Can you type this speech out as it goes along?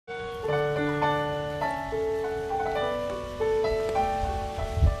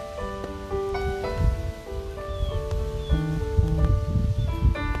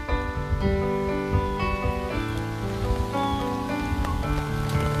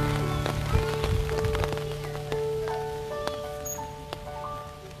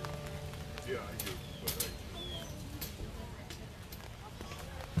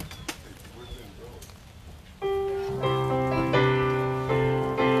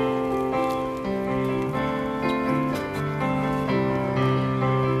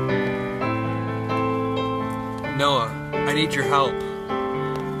need your help.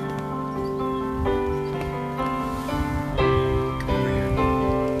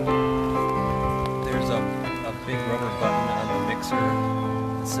 There's a big rubber button on the mixer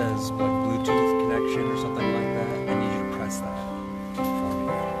that says like Bluetooth connection or something like that. I need you to press that for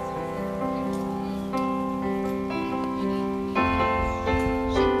me.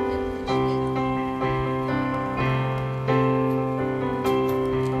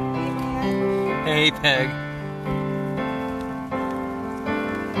 Hey, Peg.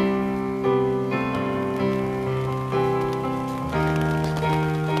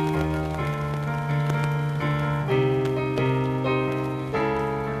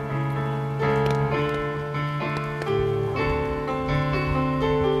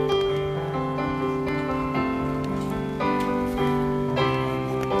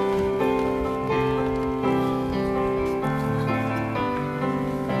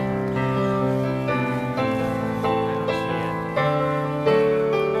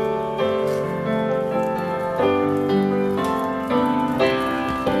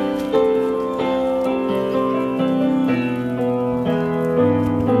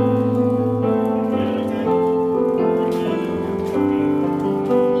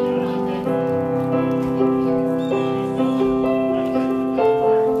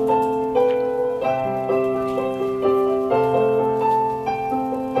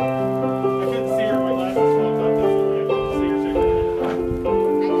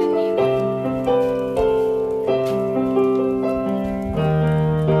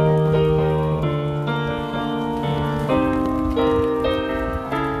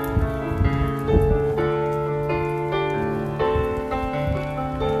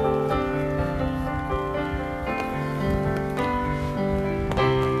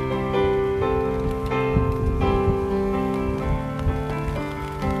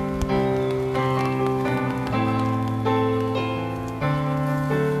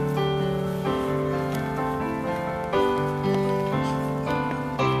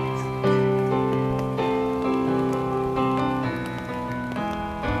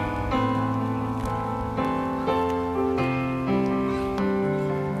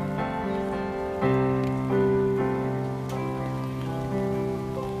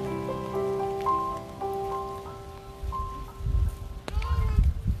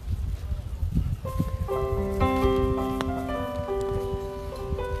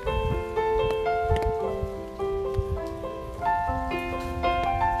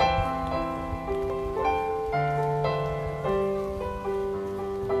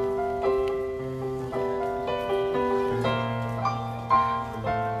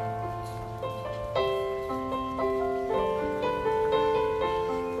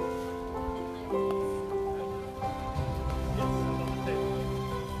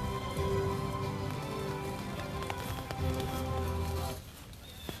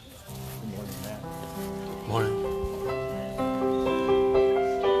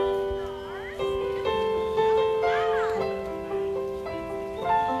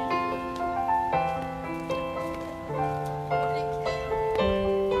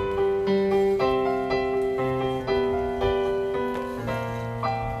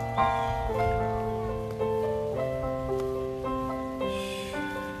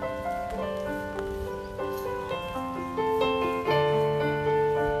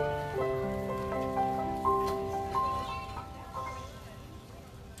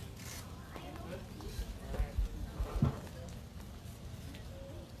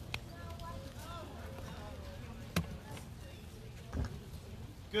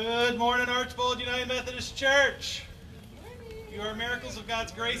 Good morning, Archbold United Methodist Church. You are miracles of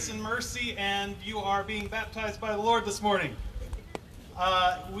God's grace and mercy, and you are being baptized by the Lord this morning.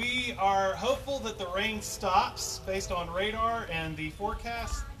 We are hopeful that the rain stops based on radar and the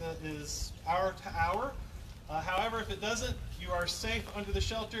forecast that is hour to hour. However, if it doesn't, you are safe under the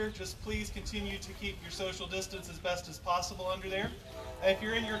shelter. Just please continue to keep your social distance as best as possible under there. If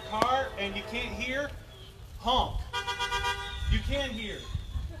you're in your car and you can't hear, honk. You can hear.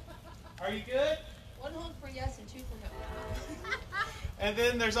 Are you good? One honk for yes and two for no. And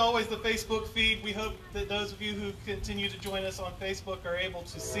then there's always the Facebook feed. We hope that those of you who continue to join us on Facebook are able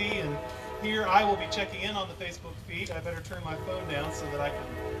to see and hear. I will be checking in on the Facebook feed. I better turn my phone down so that I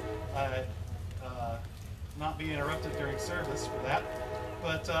can not be interrupted during service for that.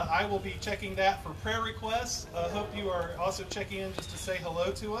 But I will be checking that for prayer requests. Hope you are also checking in just to say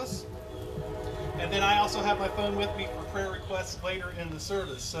hello to us. And then I also have my phone with me for prayer requests later in the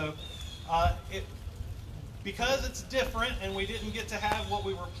service. So because it's different and we didn't get to have what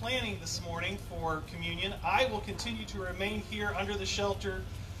we were planning this morning for communion, I will continue to remain here under the shelter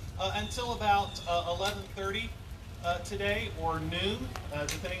until about 11:30. today or noon,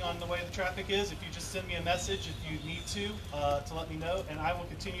 depending on the way the traffic is. If you just send me a message if you need to let me know, and I will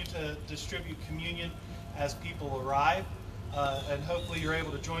continue to distribute communion as people arrive. And hopefully you're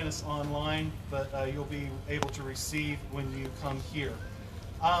able to join us online, but you'll be able to receive when you come here.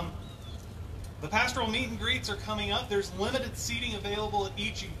 The pastoral meet and greets are coming up. There's limited seating available at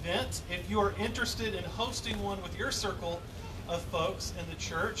each event. If you are interested in hosting one with your circle of folks in the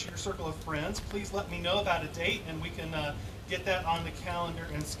church, your circle of friends, please let me know about a date and we can get that on the calendar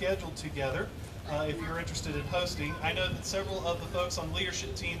and scheduled together if you're interested in hosting. I know that several of the folks on the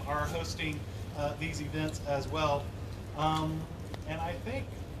leadership team are hosting these events as well. And I think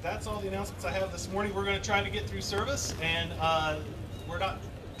that's all the announcements I have this morning. We're going to try to get through service, and we're not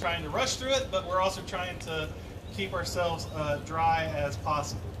trying to rush through it, but we're also trying to keep ourselves dry as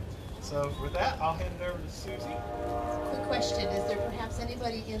possible. So with that, I'll hand it over to Susie. Quick question, is there perhaps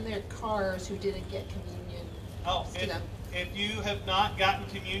anybody in their cars who didn't get communion? Oh, if you have not gotten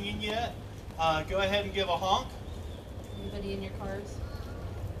communion yet, go ahead and give a honk. Anybody in your cars?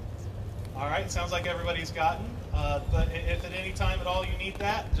 All right, sounds like everybody's gotten. But if at any time at all you need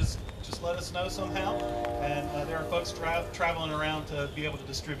that, just let us know somehow. And there are folks traveling around to be able to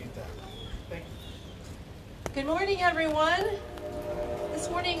distribute that. Thank you. Good morning, everyone. This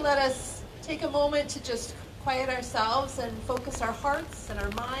morning, let us take a moment to just quiet ourselves and focus our hearts and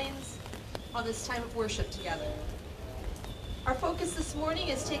our minds on this time of worship together. Our focus this morning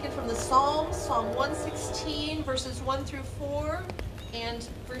is taken from the Psalms, Psalm 116, verses 1 through 4, and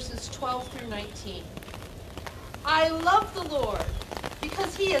verses 12 through 19. I love the Lord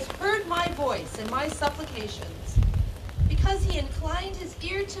because he has heard my voice and my supplications. Because he inclined his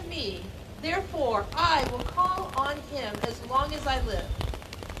ear to me, therefore I will call on him as long as I live.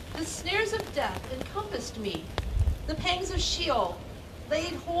 The snares of death encompassed me. The pangs of Sheol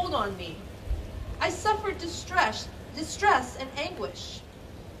laid hold on me. I suffered distress and anguish.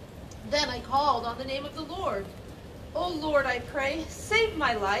 Then I called on the name of the Lord. O Lord, I pray, save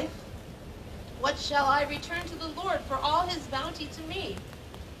my life. What shall I return to the Lord for all his bounty to me?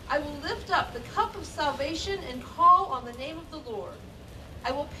 I will lift up the cup of salvation and call on the name of the Lord.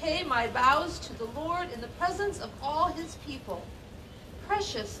 I will pay my vows to the Lord in the presence of all his people.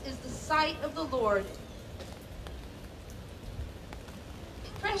 Precious is the sight of the Lord.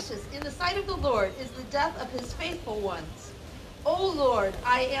 Precious in the sight of the Lord is the death of his faithful ones. O Lord,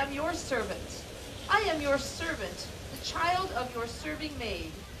 I am your servant. I am your servant, the child of your serving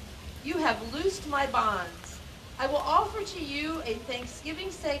maid. You have loosed my bonds. I will offer to you a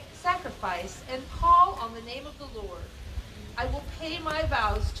thanksgiving sacrifice and call on the name of the Lord. I will pay my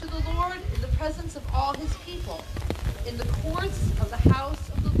vows to the Lord in the presence of all his people, in the courts of the house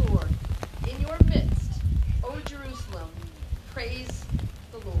of the Lord. In your midst, O Jerusalem, praise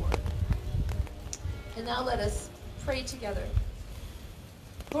the Lord. And now let us pray together.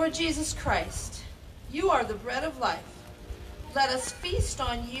 Lord Jesus Christ, you are the bread of life. Let us feast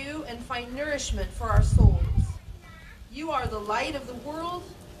on you and find nourishment for our souls. You are the light of the world.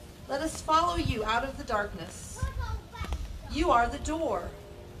 Let us follow you out of the darkness. You are the door.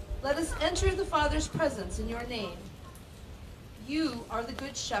 Let us enter the Father's presence in your name. You are the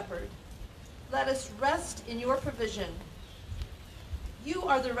good shepherd. Let us rest in your provision. You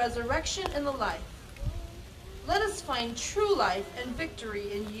are the resurrection and the life. Let us find true life and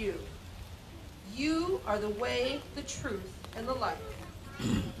victory in you. You are the way, the truth, and the life.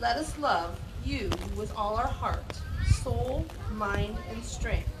 Let us love you with all our heart, soul, mind, and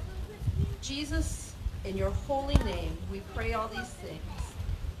strength. Jesus, in your holy name, we pray all these things.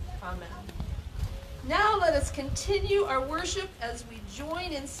 Amen. Now let us continue our worship as we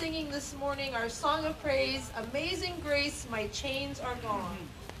join in singing this morning our song of praise, Amazing Grace, My Chains Are Gone.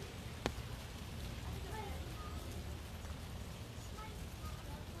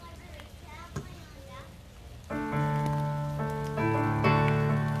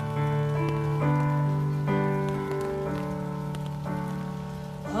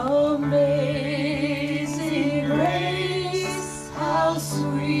 Amazing grace, how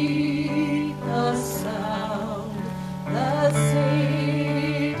sweet the sound that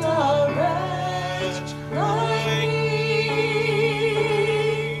saved a wretch like me.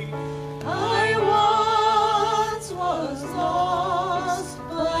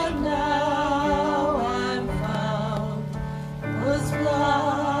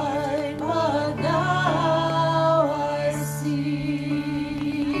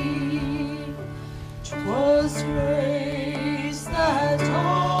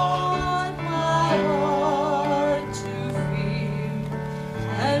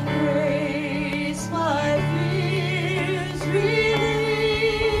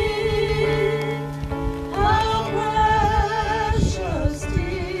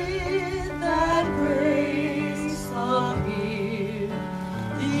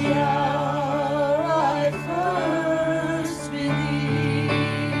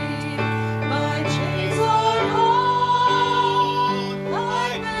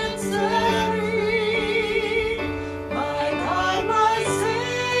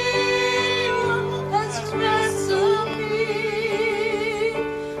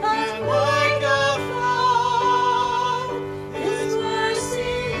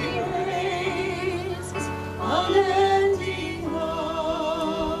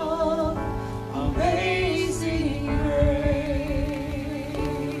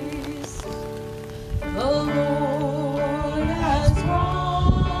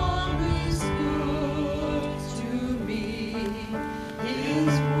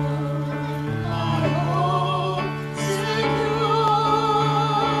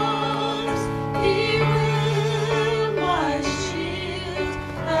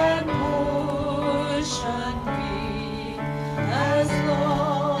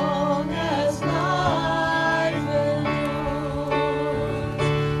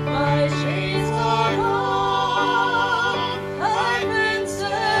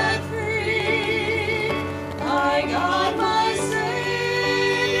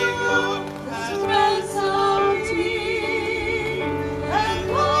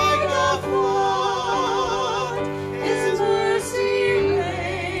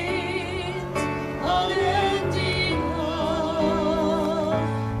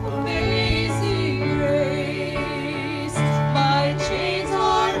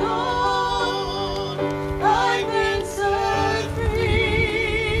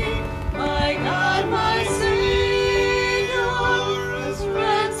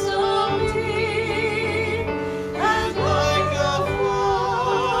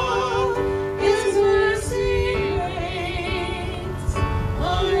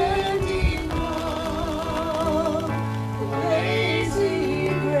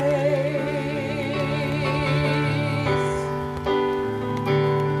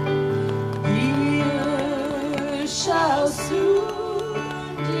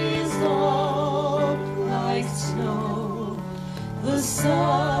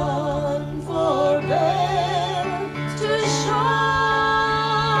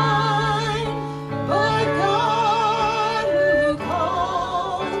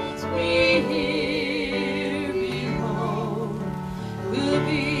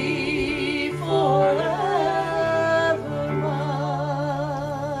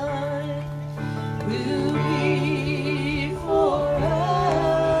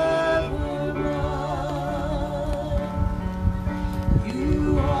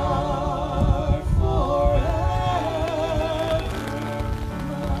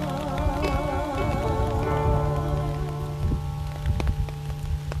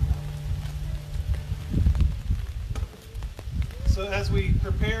 as we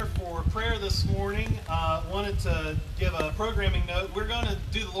prepare for prayer this morning, wanted to give a programming note. We're going to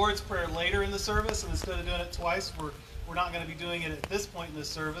do the Lord's Prayer later in the service, and instead of doing it twice, we're not going to be doing it at this point in this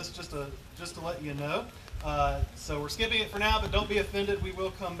service, just to let you know. So we're skipping it for now, but don't be offended. We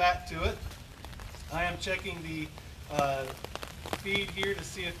will come back to it. I am checking the feed here to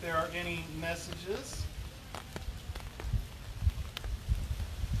see if there are any messages.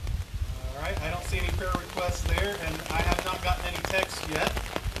 All right, I don't see any prayer requests there, and I have not gotten any texts yet.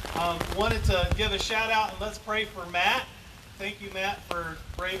 Wanted to give a shout out and let's pray for Matt. Thank you, Matt, for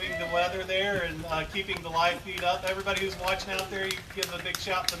braving the weather there and keeping the live feed up. Everybody who's watching out there, you can give a big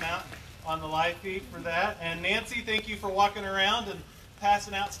shout to Matt on the live feed for that. And Nancy, thank you for walking around and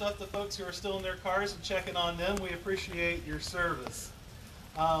passing out stuff to folks who are still in their cars and checking on them. We appreciate your service.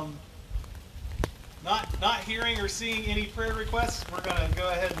 Not hearing or seeing any prayer requests, we're going to go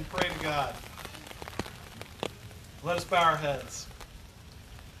ahead and pray to God. Let us bow our heads.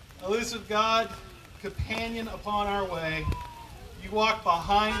 Elusive God, companion upon our way, you walk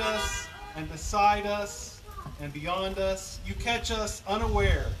behind us and beside us and beyond us. You catch us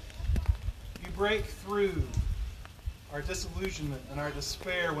unaware. You break through our disillusionment and our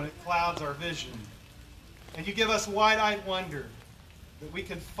despair when it clouds our vision. And you give us wide-eyed wonder that we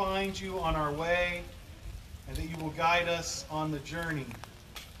can find you on our way and that you will guide us on the journey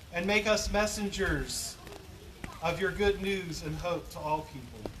and make us messengers of your good news and hope to all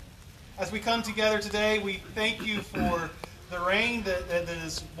people. As we come together today, we thank you for the rain that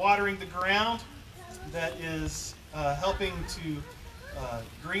is watering the ground, that is helping to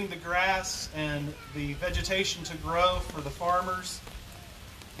green the grass and the vegetation to grow for the farmers.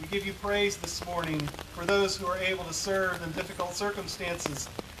 We give you praise this morning for those who are able to serve in difficult circumstances,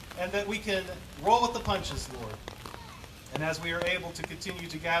 and that we can roll with the punches, Lord. And as we are able to continue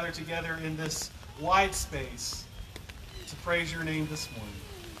to gather together in this wide space to praise your name this morning.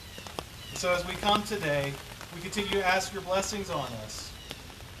 And so as we come today, we continue to ask your blessings on us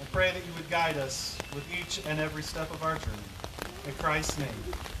and pray that you would guide us with each and every step of our journey. In Christ's name,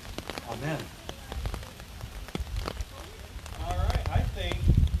 amen. All right, I think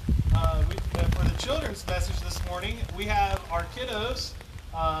for the children's message this morning, we have our kiddos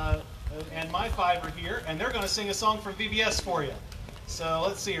and my five are here, and they're going to sing a song from VBS for you. So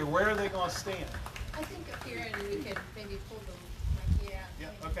let's see here. Where are they going to stand? I think up here, and we could maybe pull them right here.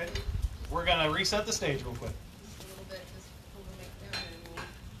 Yeah, okay. We're going to reset the stage real quick. Just a little bit, just pull them right down, and we'll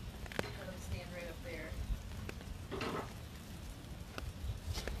let them stand right up there.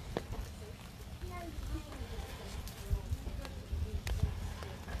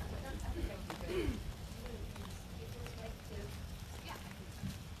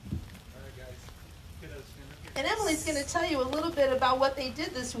 And Emily's going to tell you a little bit about what they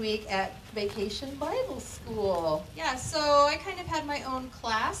did this week at Vacation Bible School. Yeah, so I kind of had my own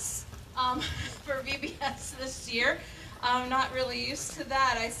class for VBS this year. I'm not really used to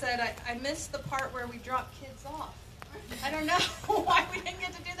that. I said I missed the part where we drop kids off. I don't know why we didn't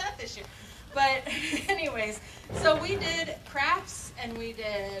get to do that this year. But anyways, so we did crafts and we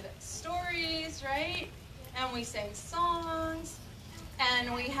did stories, right? And we sang songs.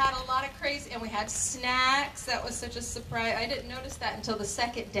 And we had a lot of crazy, and we had snacks. That was such a surprise. I didn't notice that until the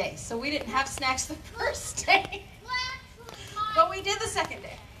second day. So we didn't have snacks the first day. But we did the second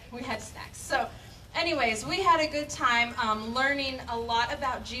day. We had snacks. So anyways, we had a good time learning a lot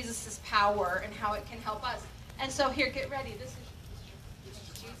about Jesus' power and how it can help us. And so here, get ready. This is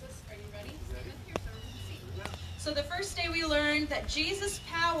Jesus. Are you ready? Stand up here so we can see. So the first day we learned that Jesus'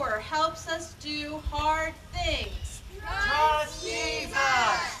 power helps us do hard things. Trust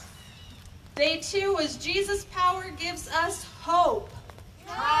Jesus! Day 2 was Jesus' power gives us hope.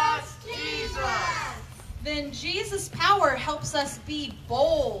 Trust Jesus! Then Jesus' power helps us be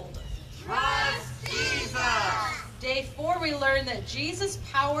bold. Trust Jesus! Day 4 we learned that Jesus'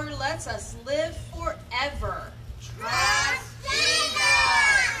 power lets us live forever. Trust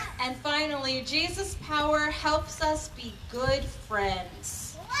Jesus! And finally, Jesus' power helps us be good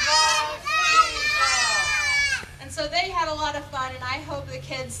friends. Trust Jesus! And so they had a lot of fun, and I hope the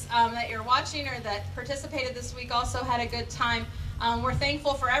kids that you're watching or that participated this week also had a good time. We're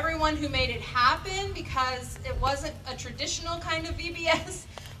thankful for everyone who made it happen because it wasn't a traditional kind of VBS,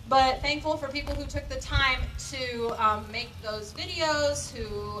 but thankful for people who took the time to make those videos,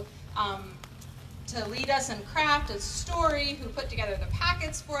 who to lead us in craft and story, who put together the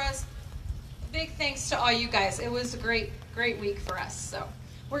packets for us. Big thanks to all you guys. It was a great, great week for us. So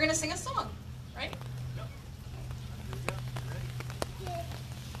we're going to sing a song, right?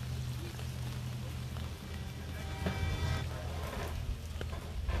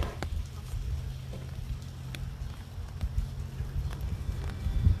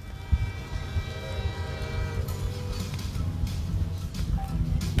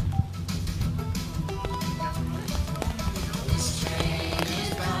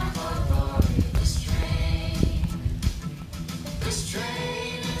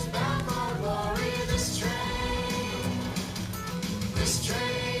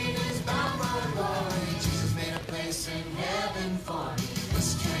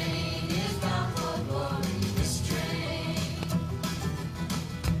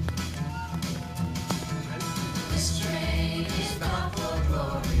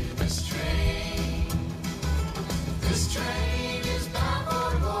 glory. This train is bound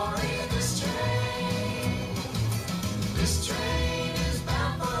for glory. This train is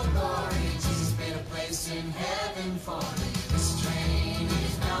bound for glory. Jesus made a place in heaven for me. This train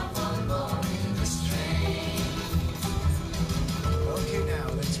is bound for glory. This train. Okay, now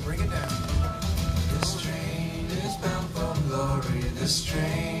let's bring it down. This train is bound for glory. This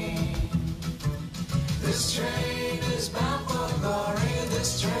train is bound for glory.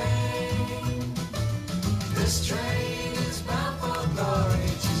 This train is bound for glory.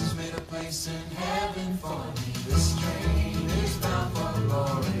 Jesus made a place in heaven for me. This train is bound for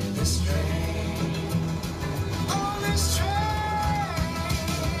glory. This train. Oh, this train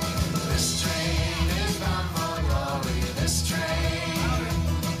is bound for glory. This train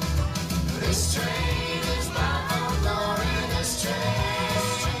is bound for glory. This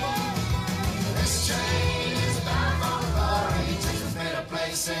train is bound for glory. Jesus made a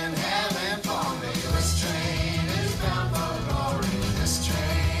place in heaven for me. This train is bound for glory. This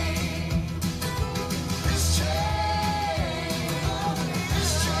train. This train.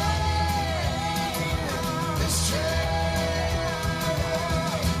 This train. This train.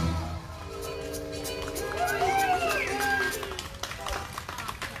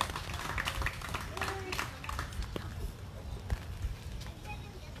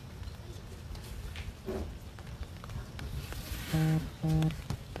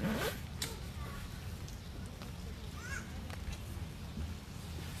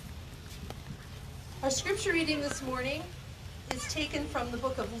 Our scripture reading this morning is taken from the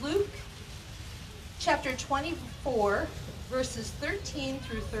book of Luke, chapter 24, verses 13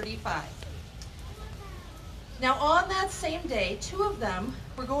 through 35. Now on that same day, two of them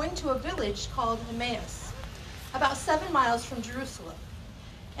were going to a village called Emmaus, about 7 miles from Jerusalem,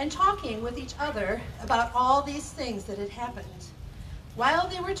 and talking with each other about all these things that had happened. While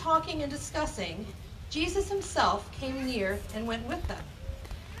they were talking and discussing, Jesus himself came near and went with them.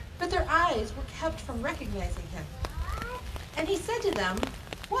 But their eyes were kept from recognizing him. And he said to them,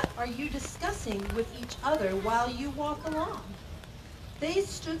 "What are you discussing with each other while you walk along?" They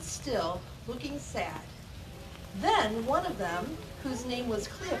stood still, looking sad. Then one of them, whose name was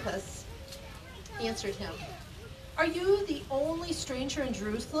Cleopas, answered him, "Are you the only stranger in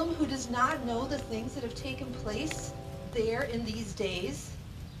Jerusalem who does not know the things that have taken place there in these days?"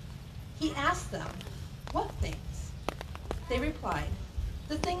 He asked them, "What things?" They replied,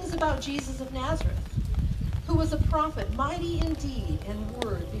 "The things about Jesus of Nazareth, who was a prophet, mighty in deed and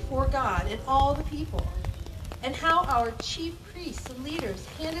word before God and all the people, and how our chief priests and leaders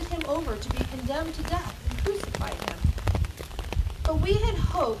handed him over to be condemned to death and crucified him. But we had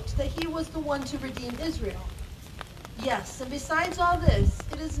hoped that he was the one to redeem Israel. Yes, and besides all this,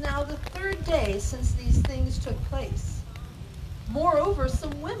 it is now the 3rd day since these things took place. Moreover,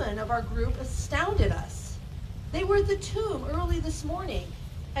 some women of our group astounded us. They were at the tomb early this morning,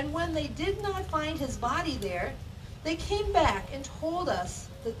 and when they did not find his body there, they came back and told us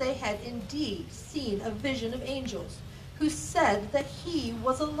that they had indeed seen a vision of angels who said that he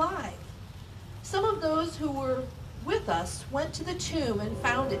was alive. Some of those who were with us went to the tomb and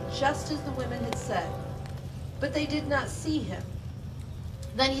found it just as the women had said, but they did not see him."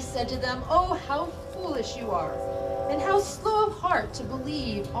 Then he said to them, "Oh, how foolish you are, and how slow of heart to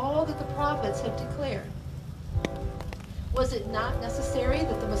believe all that the prophets have declared. Was it not necessary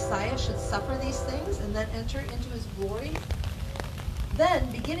that the Messiah should suffer these things and then enter into his glory?"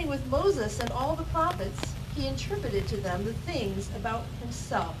 Then, beginning with Moses and all the prophets, he interpreted to them the things about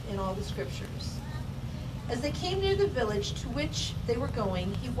himself in all the scriptures. As they came near the village to which they were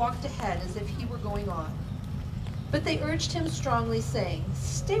going, he walked ahead as if he were going on. But they urged him strongly, saying,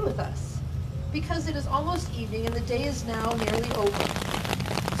 "Stay with us, because it is almost evening and the day is now nearly over."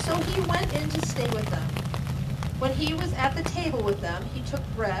 So he went in to stay with them. When he was at the table with them, he took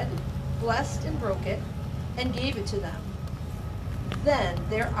bread, blessed and broke it, and gave it to them. Then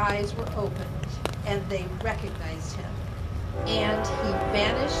their eyes were opened, and they recognized him, and he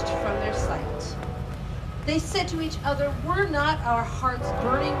vanished from their sight. They said to each other, "Were not our hearts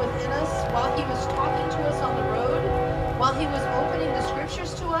burning within us while he was talking to us on the road, while he was opening the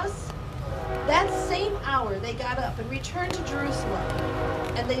scriptures to us?" That same hour they got up and returned to Jerusalem,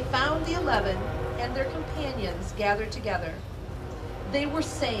 and they found the 11 and their companions gathered together. They were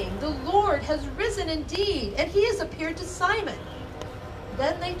saying, "The Lord has risen indeed, and he has appeared to Simon."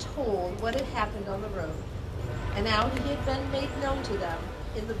 Then they told what had happened on the road, and how he had been made known to them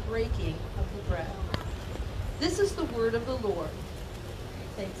in the breaking of the bread. This is the word of the Lord.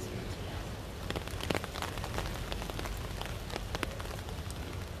 Thanks be to God.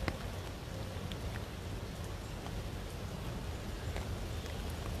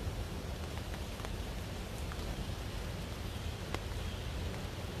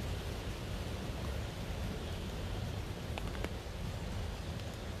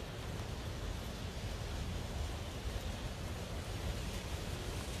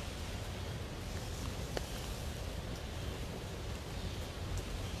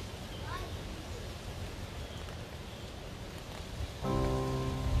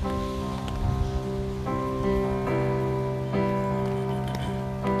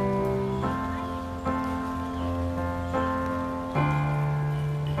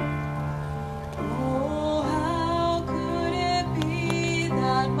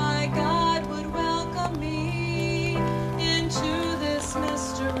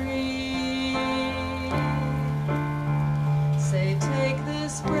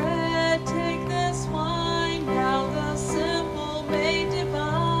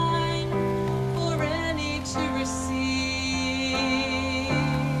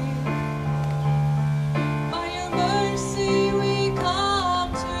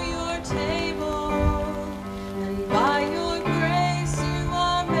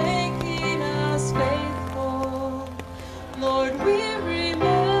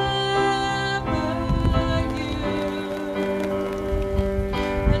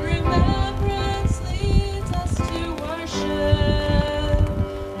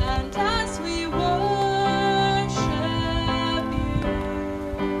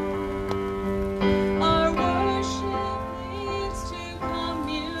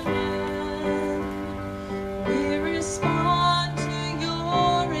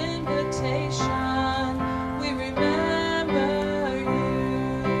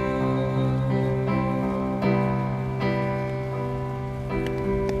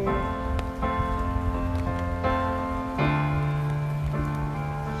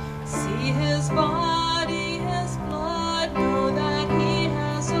 body, his blood, know that he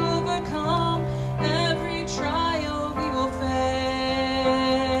has overcome every trial we will face.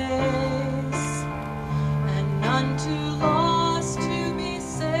 And none too lost to be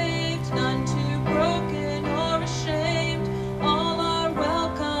saved, none too broken or ashamed, all are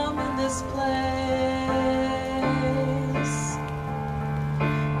welcome in this place.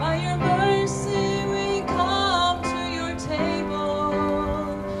 By your mercy we come to your table,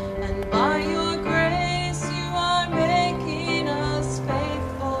 and by your grace you are making us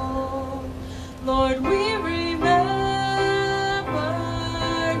faithful. Lord, we remember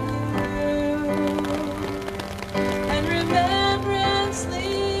you, and remembrance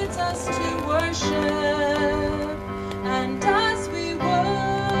leads us to worship, and as we worship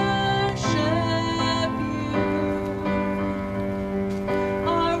you,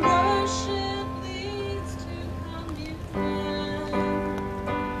 our worship leads to communion.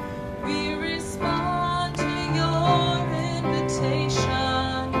 We respond to your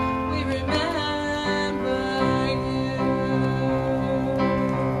invitation. We remember you.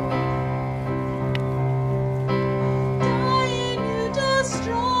 Dying, you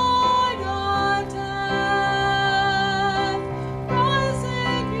destroyed our death.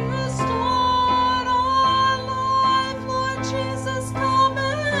 Rising, you restored our life. Lord Jesus, come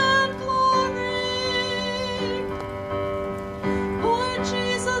in glory. Lord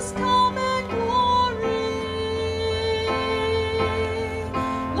Jesus, come in glory.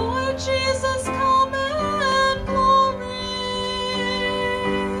 Lord Jesus, come in glory.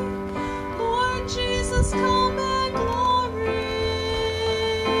 Lord Jesus, come in glory.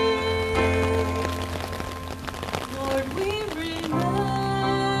 Lord, we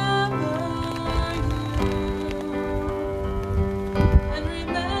remember you, and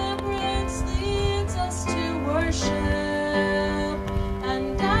remembrance leads us to worship,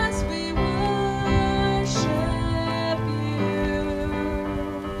 and as we worship you,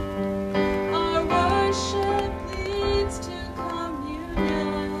 our worship leads to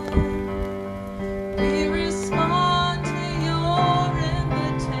communion. We respond to your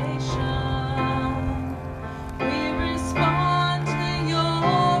invitation. We respond to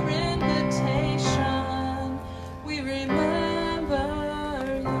your invitation. We remember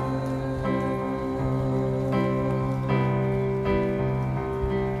you.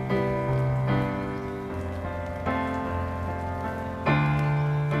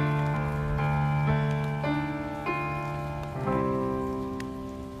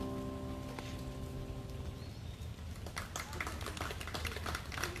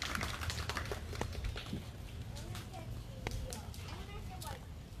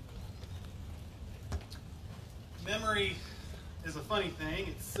 Memory is a funny thing.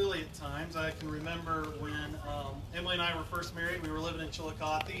 It's silly at times. I can remember when Emily and I were first married, we were living in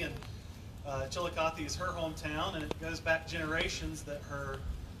Chillicothe, and Chillicothe is her hometown, and it goes back generations that her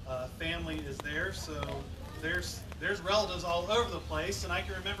family is there. So there's relatives all over the place, and I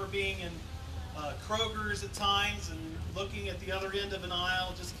can remember being in Kroger's at times and looking at the other end of an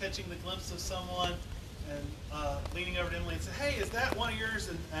aisle, just catching the glimpse of someone, and leaning over to Emily and say, "Hey, is that one of yours?"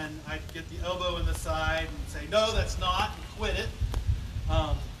 And I'd get the elbow in the side and say, "No, that's not," and quit it.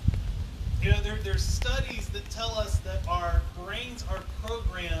 There's studies that tell us that our brains are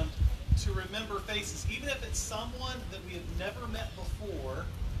programmed to remember faces. Even if it's someone that we have never met before,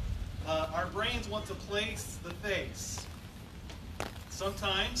 our brains want to place the face.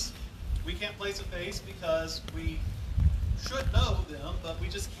 Sometimes we can't place a face because we should know them, but we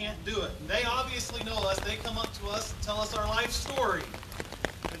just can't do it. And they obviously know us. They come up to us and tell us our life story.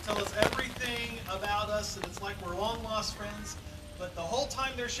 They tell us everything about us, and it's like we're long lost friends. But the whole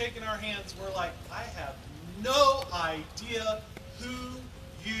time they're shaking our hands, we're like, I have no idea who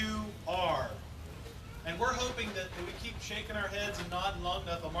you are. And we're hoping that if we keep shaking our heads and nodding long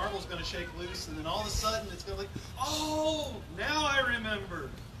enough, a marble's going to shake loose, and then all of a sudden it's going to be like, oh, now I remember.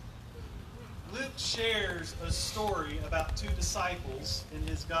 Luke shares a story about two disciples in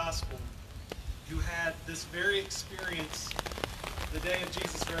his gospel who had this very experience the day of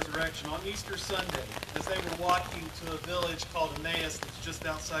Jesus' resurrection on Easter Sunday as they were walking to a village called Emmaus that's just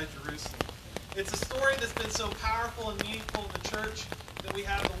outside Jerusalem. It's a story that's been so powerful and meaningful in the church that we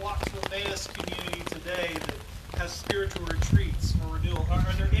have the Walk to Emmaus community today that has spiritual retreats for renewal. Are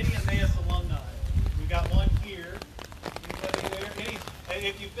there any Emmaus alumni? We've got one here. Anybody there?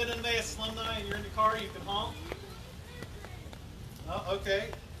 If you've been an Emmaus alumni and you're in the car, you can honk. Oh, okay.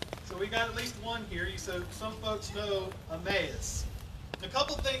 So we got at least one here. So some folks know Emmaus. A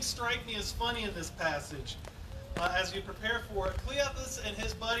couple things strike me as funny in this passage. As you prepare for it, Cleopas and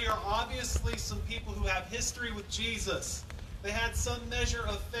his buddy are obviously some people who have history with Jesus. They had some measure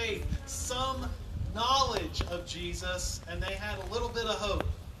of faith, some knowledge of Jesus, and they had a little bit of hope.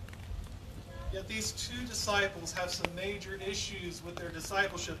 Yet these two disciples have some major issues with their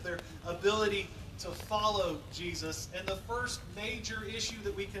discipleship, their ability to follow Jesus. And the first major issue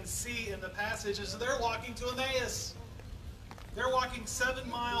that we can see in the passage is they're walking to Emmaus. They're walking 7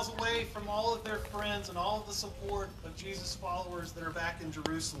 miles away from all of their friends and all of the support of Jesus' followers that are back in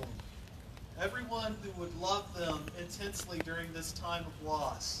Jerusalem. Everyone who would love them intensely during this time of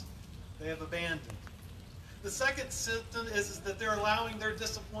loss, they have abandoned. The second symptom is that they're allowing their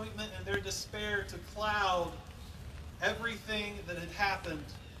disappointment and their despair to cloud everything that had happened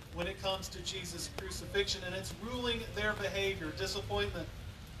when it comes to Jesus' crucifixion, and it's ruling their behavior, disappointment.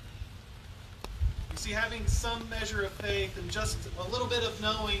 You see, having some measure of faith and just a little bit of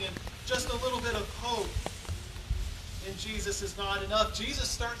knowing and just a little bit of hope in Jesus is not enough. Jesus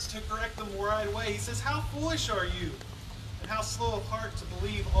starts to correct them right away. He says, "How foolish are you, and how slow of heart to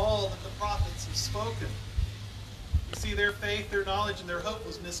believe all that the prophets have spoken." You see, their faith, their knowledge, and their hope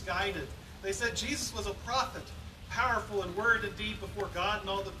was misguided. They said Jesus was a prophet, powerful in word and deed before God and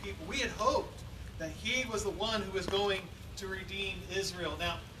all the people. We had hoped that he was the one who was going to redeem Israel.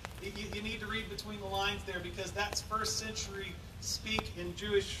 Now, you need to read between the lines there, because that's first century speak in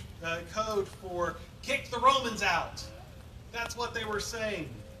Jewish code for kick the Romans out. That's what they were saying.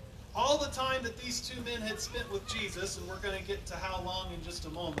 All the time that these two men had spent with Jesus, and we're going to get to how long in just a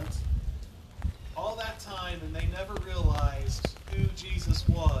moment, all that time, and they never realized who Jesus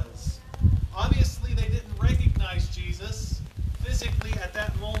was. Obviously, they didn't recognize Jesus physically at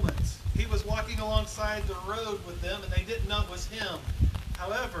that moment. He was walking alongside the road with them, and they didn't know it was him.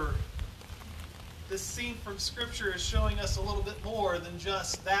 However, this scene from Scripture is showing us a little bit more than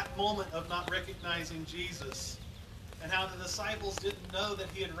just that moment of not recognizing Jesus, and how the disciples didn't know that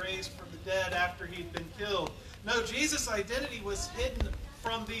he had raised from the dead after he had been killed. No, Jesus' identity was hidden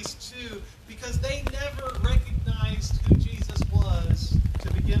from these two because they never recognized who Jesus was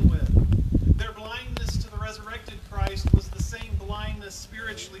to begin with. Their blindness to the resurrected Christ was the same blindness,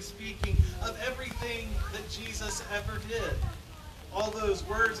 spiritually speaking, of everything that Jesus ever did. All those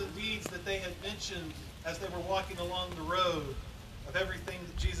words and deeds that they had mentioned as they were walking along the road, of everything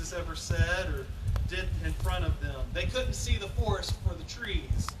that Jesus ever said or did in front of them. They couldn't see the forest for the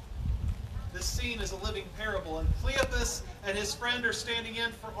trees. This scene is a living parable, and Cleopas and his friend are standing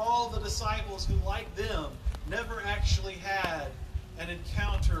in for all the disciples who, like them, never actually had an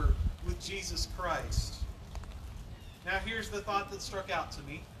encounter with Jesus Christ. Now, here's the thought that struck out to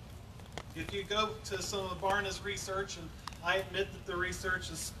me. If you go to some of Barna's research, and I admit that the research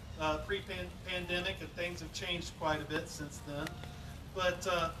is pre-pandemic and things have changed quite a bit since then, but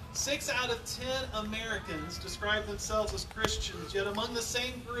 6 out of 10 Americans describe themselves as Christians, yet among the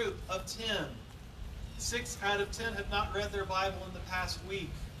same group of 10, 6 out of 10 have not read their Bible in the past week.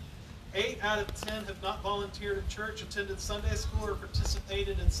 8 out of 10 have not volunteered at church, attended Sunday school, or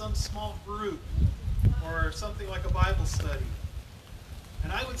participated in some small group or something like a Bible study.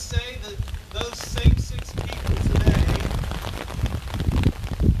 And I would say that those same 6 people today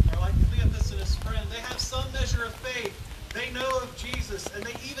are like Cleopas and his friend. They have some measure of faith. They know of Jesus, and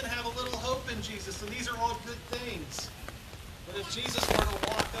they even have a little hope in Jesus, and these are all good things. But if Jesus were to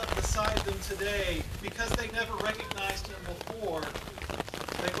walk up beside them today, because they never recognized him before,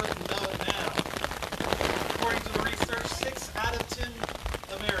 they wouldn't know it now. According to the research, 6 out of 10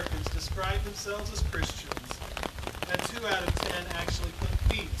 Americans describe themselves as Christians, and 2 out of 10 actually put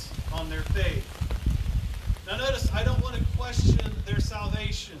feet on their faith. Now notice, I don't want to question their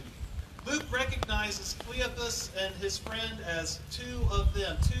salvation. Luke recognizes Cleopas and his friend as 2 of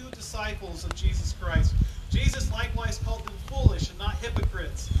them, 2 disciples of Jesus Christ. Jesus likewise called them foolish and not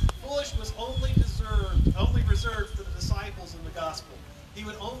hypocrites. Foolish was only reserved for the disciples in the gospel. He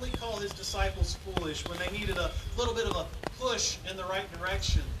would only call his disciples foolish when they needed a little bit of a push in the right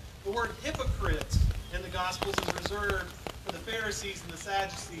direction. The word hypocrite in the Gospels is reserved for the Pharisees and the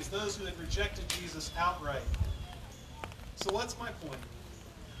Sadducees, those who had rejected Jesus outright. So what's my point?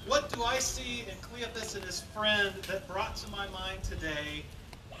 What do I see in Cleopas and his friend that brought to my mind today?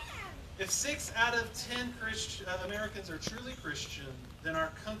 If 6 out of 10 Americans are truly Christian, then our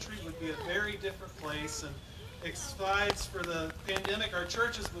country would be a very different place. And besides for the pandemic, our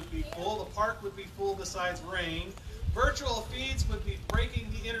churches would be full, the park would be full besides rain, virtual feeds would be breaking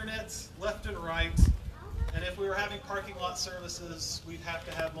the internets left and right, and if we were having parking lot services, we'd have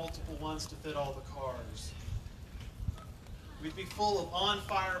to have multiple ones to fit all the cars. We'd be full of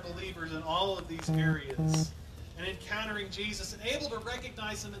on-fire believers in all of these areas, and encountering Jesus and able to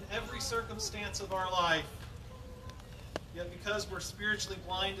recognize him in every circumstance of our life. Yet because we're spiritually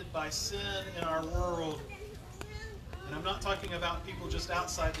blinded by sin in our world, And I'm not talking about people just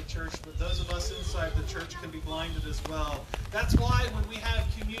outside the church, but those of us inside the church can be blinded as well. That's why when we have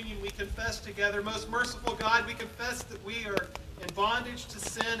communion, we confess together, most merciful God, we confess that we are in bondage to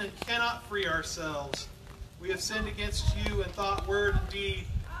sin and cannot free ourselves. We have sinned against you in thought, word, and deed,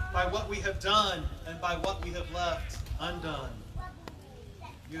 by what we have done and by what we have left undone.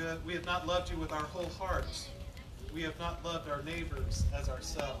 We have not loved you with our whole hearts. We have not loved our neighbors as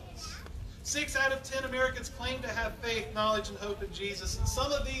ourselves. 6 out of 10 Americans claim to have faith, knowledge, and hope in Jesus. And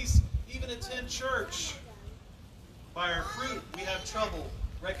some of these even attend church. By our fruit, we have trouble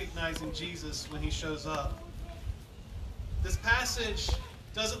recognizing Jesus when he shows up. This passage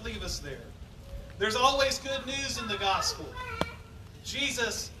doesn't leave us there. There's always good news in the gospel.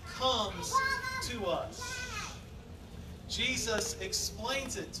 Jesus comes to us. Jesus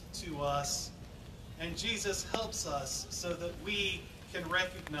explains it to us, and Jesus helps us so that we can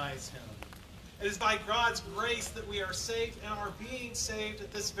recognize him. It is by God's grace that we are saved and are being saved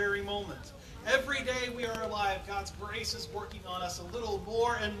at this very moment. Every day we are alive, God's grace is working on us a little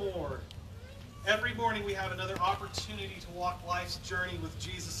more and more. Every morning we have another opportunity to walk life's journey with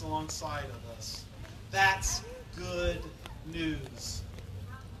Jesus alongside of us. That's good news.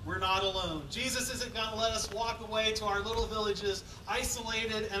 We're not alone. Jesus isn't going to let us walk away to our little villages,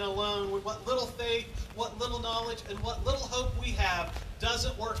 isolated and alone, with what little faith, what little knowledge, and what little hope we have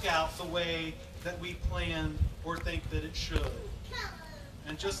doesn't work out the way that we planned or think that it should.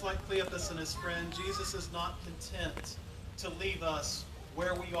 And just like Cleopas and his friend, Jesus is not content to leave us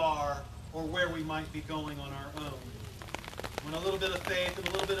where we are or where we might be going on our own. When a little bit of faith and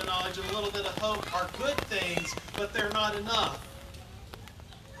a little bit of knowledge and a little bit of hope are good things, but they're not enough.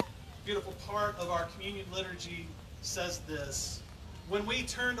 Beautiful part of our communion liturgy says this: when we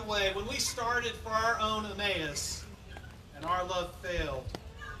turned away, when we started for our own Emmaus and our love failed,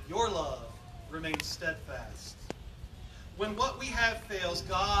 your love remains steadfast. When what we have fails,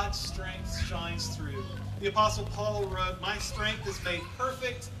 God's strength shines through. The Apostle Paul wrote, "My strength is made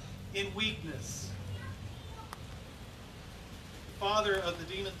perfect in weakness." The father of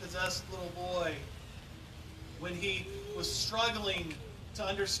the demon-possessed little boy, when he was struggling to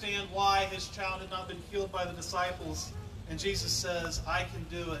understand why his child had not been healed by the disciples, and Jesus says, "I can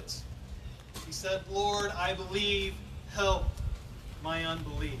do it." He said, "Lord, I believe, help my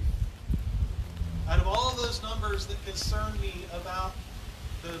unbelief." Out of all of those numbers that concern me about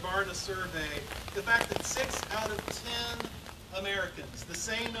the Barna survey, the fact that 6 out of 10 Americans, the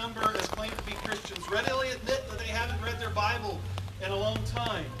same number as claim to be Christians, readily admit that they haven't read their Bible in a long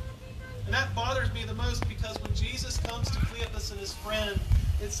time. And that bothers me the most, because when Jesus comes to Cleopas and his friend,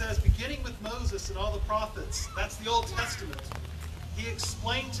 it says, beginning with Moses and all the prophets, that's the Old Testament, he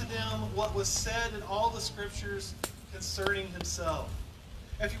explained to them what was said in all the scriptures concerning himself.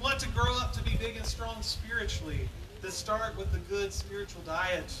 If you want to grow up to be big and strong spiritually, then start with the good spiritual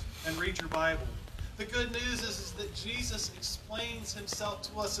diet and read your Bible. The good news is that Jesus explains himself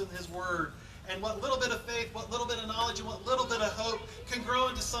to us in his word. And what little bit of faith, what little bit of knowledge, and what little bit of hope can grow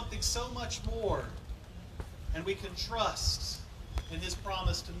into something so much more. And we can trust in his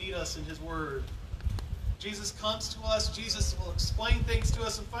promise to meet us in his word. Jesus comes to us. Jesus will explain things to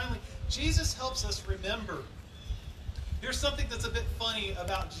us. And finally, Jesus helps us remember. Here's something that's a bit funny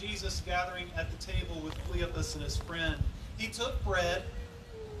about Jesus gathering at the table with Cleopas and his friend. He took bread,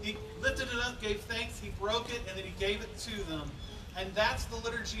 he lifted it up, gave thanks, he broke it, and then he gave it to them. And that's the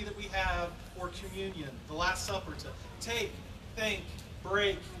liturgy that we have for communion, the Last Supper, to take, thank,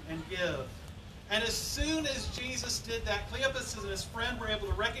 break, and give. And as soon as Jesus did that, Cleopas and his friend were able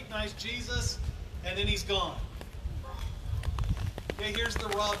to recognize Jesus, and then he's gone. Okay, here's the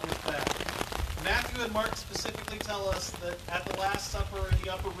rub with that. Matthew and Mark specifically tell us that at the Last Supper in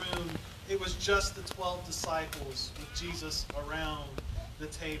the upper room, it was just the 12 disciples with Jesus around the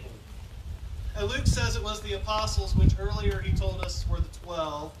table. And Luke says it was the apostles, which earlier he told us were the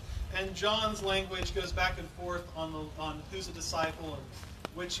 12. And John's language goes back and forth on who's a disciple and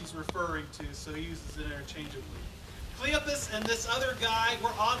which he's referring to, so he uses it interchangeably. Cleopas and this other guy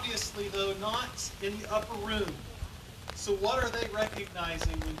were obviously, though, not in the upper room. So what are they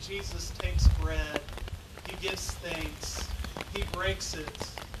recognizing when Jesus takes bread, he gives thanks, he breaks it,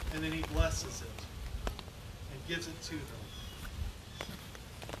 and then he blesses it and gives it to them?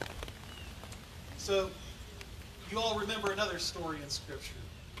 So, you all remember another story in Scripture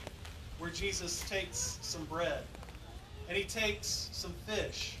where Jesus takes some bread and he takes some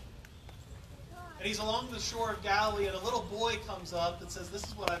fish. And he's along the shore of Galilee, and a little boy comes up and says, "This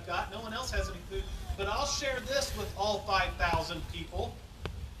is what I've got. No one else has any food, but I'll share this with all 5,000 people.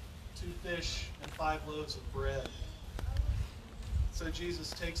 2 fish and 5 loaves of bread." So Jesus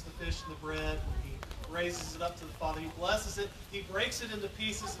takes the fish and the bread, and he raises it up to the Father. He blesses it. He breaks it into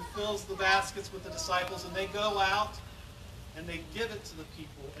pieces and fills the baskets with the disciples. And they go out and they give it to the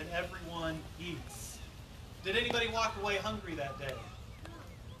people, and everyone eats. Did anybody walk away hungry that day?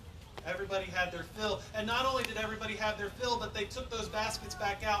 Everybody had their fill. And not only did everybody have their fill, but they took those baskets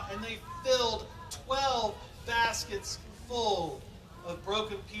back out and they filled 12 baskets full of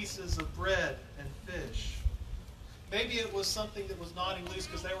broken pieces of bread and fish. Maybe it was something that was gnawing loose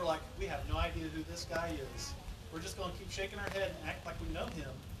because they were like, we have no idea who this guy is. We're just going to keep shaking our head and act like we know him,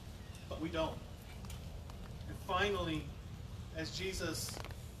 but we don't. And finally, as Jesus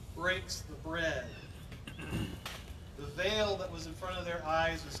breaks the bread, the veil that was in front of their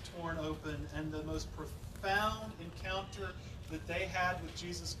eyes was torn open, and the most profound encounter that they had with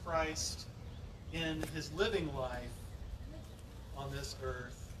Jesus Christ in his living life on this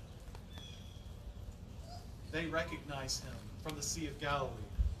earth, they recognize him from the Sea of Galilee.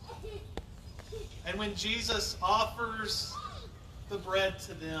 And when Jesus offers the bread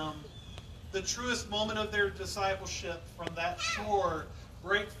to them, the truest moment of their discipleship from that shore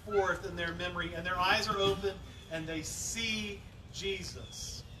break forth in their memory, and their eyes are open and they see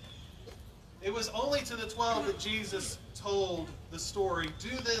Jesus. It was only to the 12 that Jesus told the story, do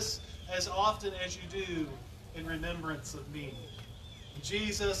this as often as you do in remembrance of me.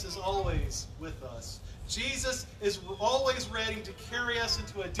 Jesus is always with us. Jesus is always ready to carry us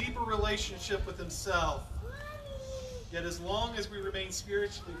into a deeper relationship with himself. Yet as long as we remain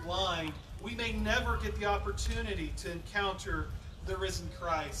spiritually blind, we may never get the opportunity to encounter the risen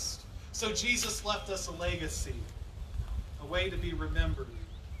Christ. So Jesus left us a legacy, a way to be remembered.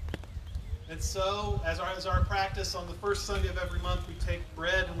 And so, as our practice on the first Sunday of every month, we take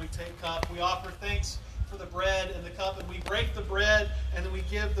bread and we take cup. We offer thanks for the bread and the cup, and we break the bread, and then we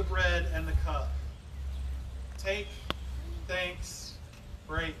give the bread and the cup. Take, thanks,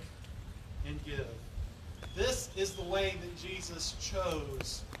 break, and give. This is the way that Jesus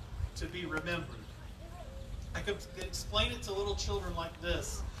chose to be remembered. I could explain it to little children like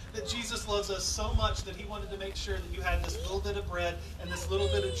this, that Jesus loves us so much that he wanted to make sure that you had this little bit of bread and this little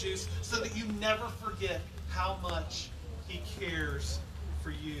bit of juice so that you never forget how much he cares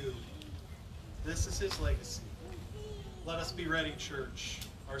for you. This is his legacy. Let us be ready, church.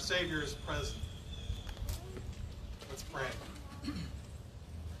 Our Savior is present. Let's pray.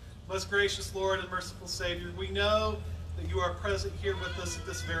 Most gracious Lord and merciful Savior, we know that you are present here with us at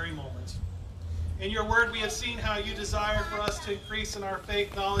this very moment. In your word, we have seen how you desire for us to increase in our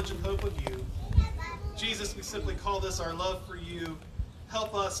faith, knowledge, and hope of you. Jesus, we simply call this our love for you.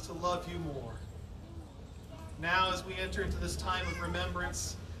 Help us to love you more. Now, as we enter into this time of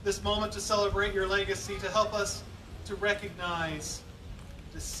remembrance, this moment to celebrate your legacy, to help us to recognize,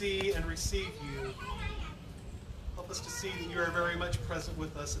 to see, and receive you, help us to see that you are very much present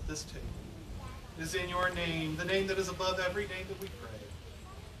with us at this table. It is in your name, the name that is above every name, that we pray.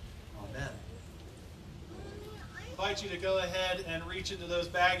 Amen. I invite you to go ahead and reach into those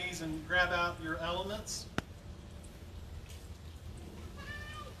baggies and grab out your elements.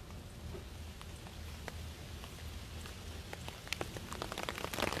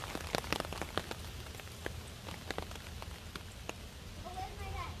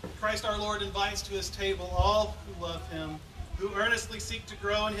 Christ our Lord invites to his table all who love him, who earnestly seek to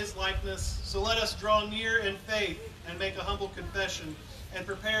grow in his likeness. So let us draw near in faith and make a humble confession and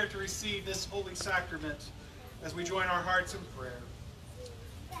prepare to receive this holy sacrament as we join our hearts in prayer.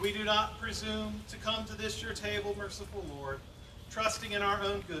 We do not presume to come to this your table, merciful Lord, trusting in our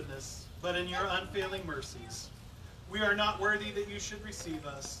own goodness, but in your unfailing mercies. We are not worthy that you should receive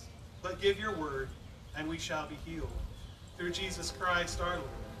us, but give your word, and we shall be healed. Through Jesus Christ our Lord.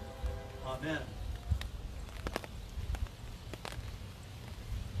 Amen.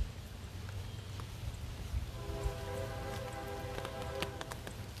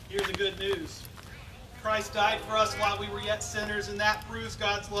 Hear the good news. Christ died for us while we were yet sinners, and that proves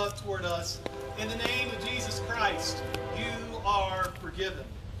God's love toward us. In the name of Jesus Christ, you are forgiven.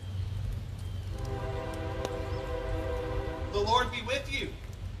 The Lord be with you.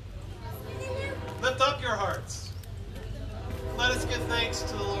 Lift up your hearts. Let us give thanks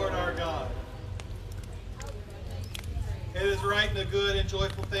to the Lord our God. It is right and a good and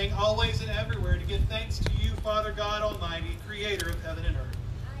joyful thing, always and everywhere, to give thanks to you, Father God Almighty, creator of heaven and earth.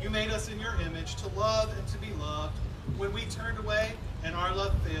 You made us in your image to love and to be loved. When we turned away and our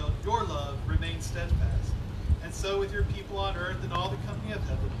love failed, your love remained steadfast. And so with your people on earth and all the company of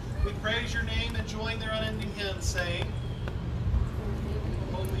heaven, we praise your name and join their unending hymn, saying,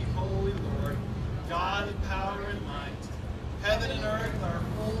 Holy, holy Lord, God of power and might, heaven and earth are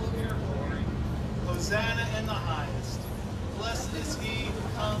full of your glory. Hosanna in the highest. Blessed is he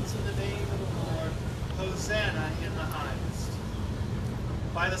who comes in the name of the Lord. Hosanna in the highest.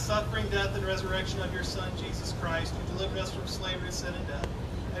 By the suffering, death, and resurrection of your Son, Jesus Christ, who delivered us from slavery to sin and death,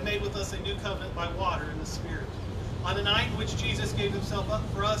 and made with us a new covenant by water and the Spirit. On the night in which Jesus gave himself up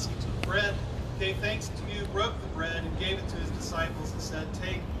for us, he took bread, gave thanks to you, broke the bread, and gave it to his disciples, and said,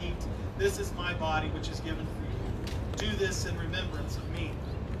 "Take, eat, this is my body, which is given for you. Do this in remembrance of me."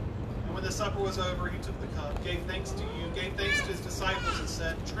 And when the supper was over, he took the cup, gave thanks to you, gave thanks to his disciples, and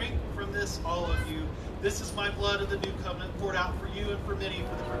said, "Drink from this, all of you. This is my blood of the new covenant, poured out for you and for many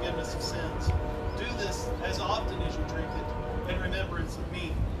for the forgiveness of sins. Do this as often as you drink it in remembrance of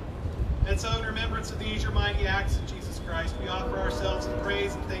me." And so in remembrance of these, your mighty acts in Jesus Christ, we offer ourselves in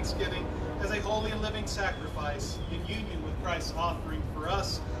praise and thanksgiving as a holy and living sacrifice in union with Christ's offering for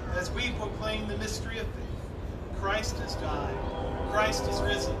us as we proclaim the mystery of faith. Christ has died, Christ is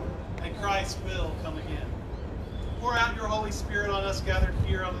risen, and Christ will come again. Pour out your Holy Spirit on us gathered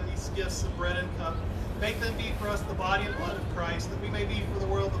here on these gifts of bread and cup. Make them be for us the body and blood of Christ, that we may be for the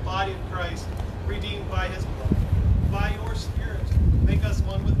world the body of Christ, redeemed by his blood. By your Spirit, make us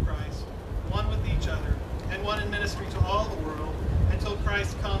one with Christ, one with each other, and one in ministry to all the world, until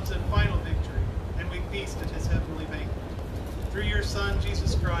Christ comes in final victory, and we feast at his heavenly banquet. Through your Son,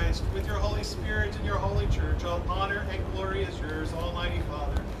 Jesus Christ, with your Holy Spirit and your holy church, all honor and glory is yours, Almighty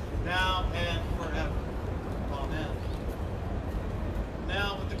Father, now and forever. Amen.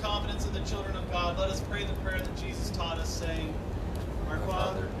 Now, with the confidence of the children of God, let us pray the prayer that Jesus taught us, saying, "Our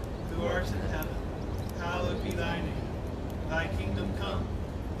Father, who art in heaven, hallowed be thy name. Thy kingdom come,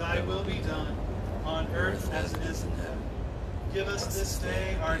 thy will be done, on earth as it is in heaven. Give us this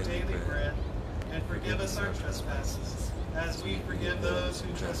day our daily bread, and forgive us our trespasses, as we forgive those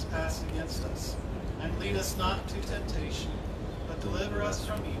who trespass against us. And lead us not into temptation, but deliver us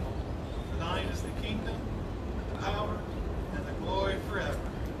from evil. For thine is the kingdom, the power, and the glory forever.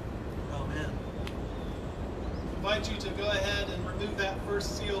 Amen." I invite you to go ahead and remove that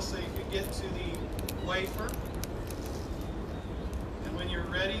first seal so you can get to the wafer. And when you're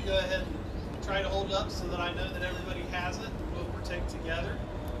ready, go ahead and try to hold it up so that I know that everybody has it. We'll partake together.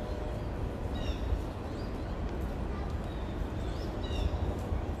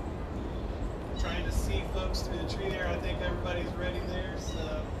 Trying to see folks through the tree there. I think everybody's ready there.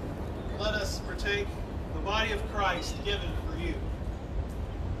 So let us partake the body of Christ given for you.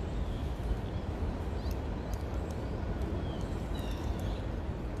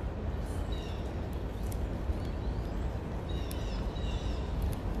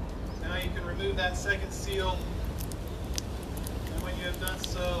 Now you can remove that second seal. And when you have done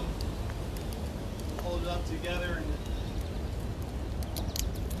so, hold it up together and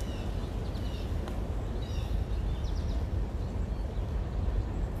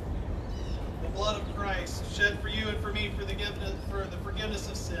blood of Christ shed for you and for me for the forgiveness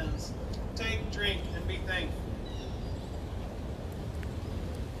of sins. Take, drink, and be thankful.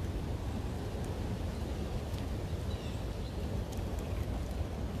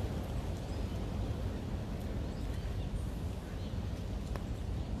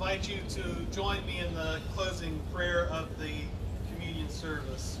 I invite you to join me in the closing prayer of the communion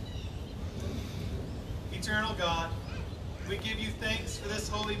service. Eternal God, we give you thanks for this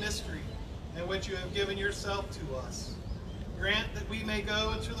holy mystery in which you have given yourself to us. Grant that we may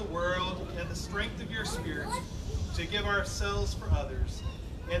go into the world in the strength of your Spirit to give ourselves for others.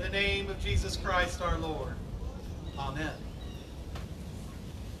 In the name of Jesus Christ our Lord. Amen.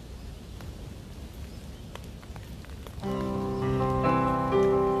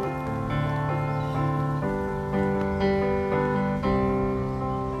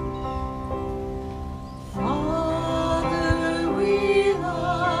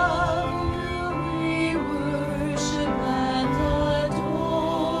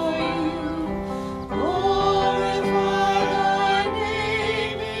 Glorify thy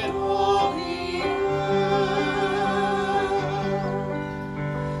name in holy earth.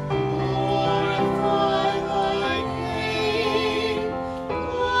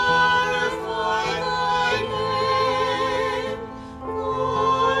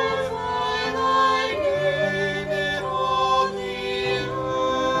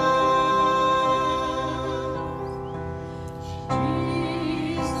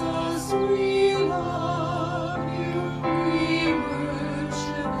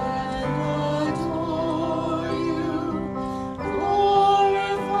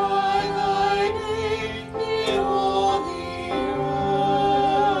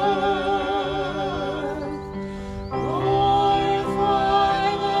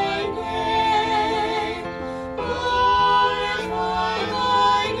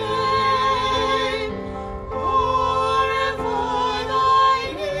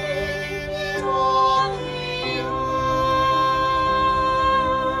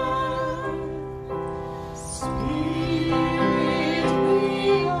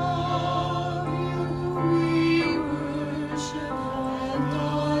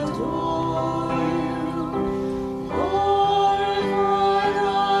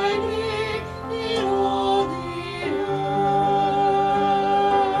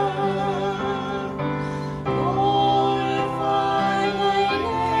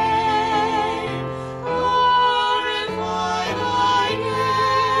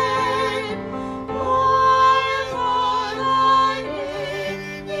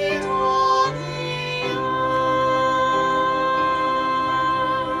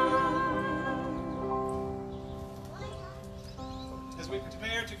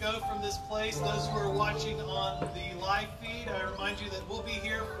 go from this place. Those who are watching on the live feed, I remind you that we'll be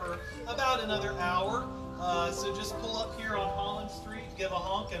here for about another hour. So just pull up here on Holland Street, give a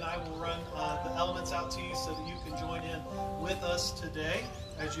honk, and I will run the elements out to you so that you can join in with us today.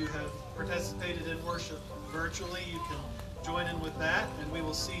 As you have participated in worship virtually, you can join in with that, and we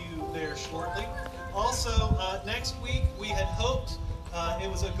will see you there shortly. Also, next week we had hoped, it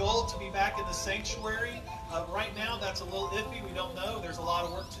was a goal to be back in the sanctuary. Right now that's a little iffy. We don't know. There's a lot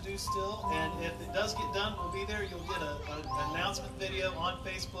of work to do still, and if it does get done, we'll be there. You'll get an announcement video on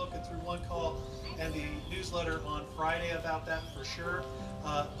Facebook and through One Call, and the newsletter on Friday about that for sure.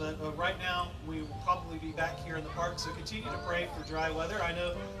 But right now we will probably be back here in the park, so continue to pray for dry weather. I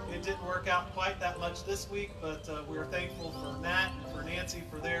know it didn't work out quite that much this week, but we're thankful for Matt and for Nancy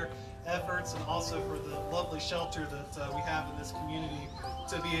for their efforts, and also for the lovely shelter that we have in this community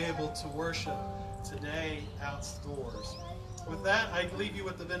to be able to worship today outdoors. With that, I leave you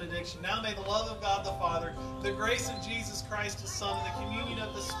with the benediction. Now may the love of God the Father, the grace of Jesus Christ His Son, and the communion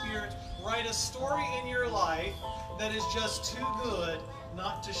of the Spirit write a story in your life that is just too good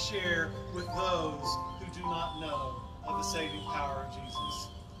not to share with those who do not know of the saving power of Jesus.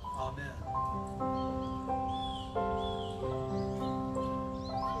 Amen.